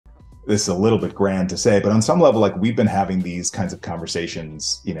this is a little bit grand to say, but on some level, like we've been having these kinds of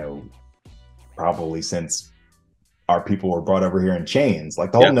conversations, you know, probably since our people were brought over here in chains.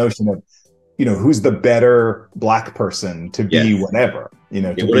 Like the whole notion of, you know, who's the better Black person to be whatever, you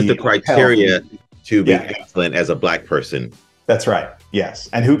know, to what is be the criteria healthy. to be excellent as a Black person? That's right. Yes.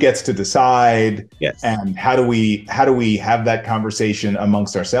 And who gets to decide? Yes. And how do we have that conversation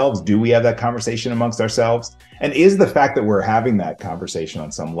amongst ourselves? Do we have that conversation amongst ourselves? And is the fact that we're having that conversation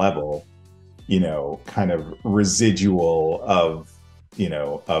on some level, you know, kind of residual of, you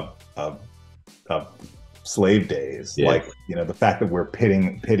know, of slave days? Like, you know, the fact that we're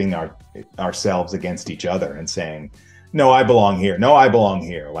pitting ourselves against each other and saying, no, I belong here. No, I belong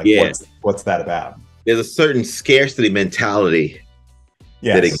here. Like, what's that about? There's a certain scarcity mentality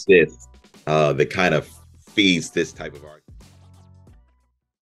that exists that kind of feeds this type of argument.